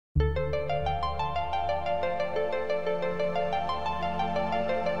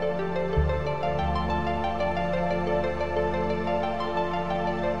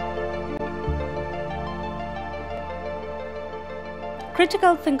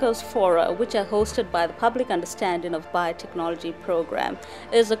Critical Thinkers Fora, which are hosted by the Public Understanding of Biotechnology program,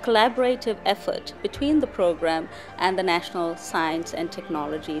 is a collaborative effort between the program and the National Science and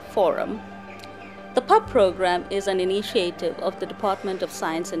Technology Forum. The PUB program is an initiative of the Department of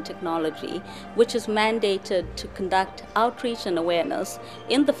Science and Technology, which is mandated to conduct outreach and awareness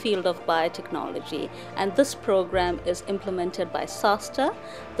in the field of biotechnology, and this program is implemented by SASTA,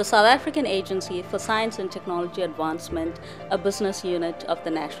 the South African Agency for Science and Technology Advancement, a business unit of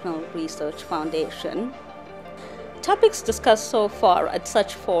the National Research Foundation. Topics discussed so far at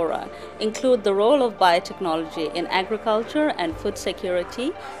such fora include the role of biotechnology in agriculture and food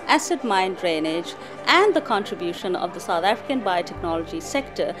security, acid mine drainage, and the contribution of the South African biotechnology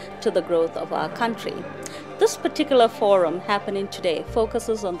sector to the growth of our country. This particular forum happening today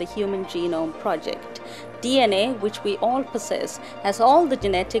focuses on the Human Genome Project. DNA, which we all possess, has all the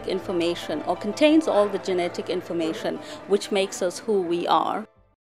genetic information or contains all the genetic information which makes us who we are.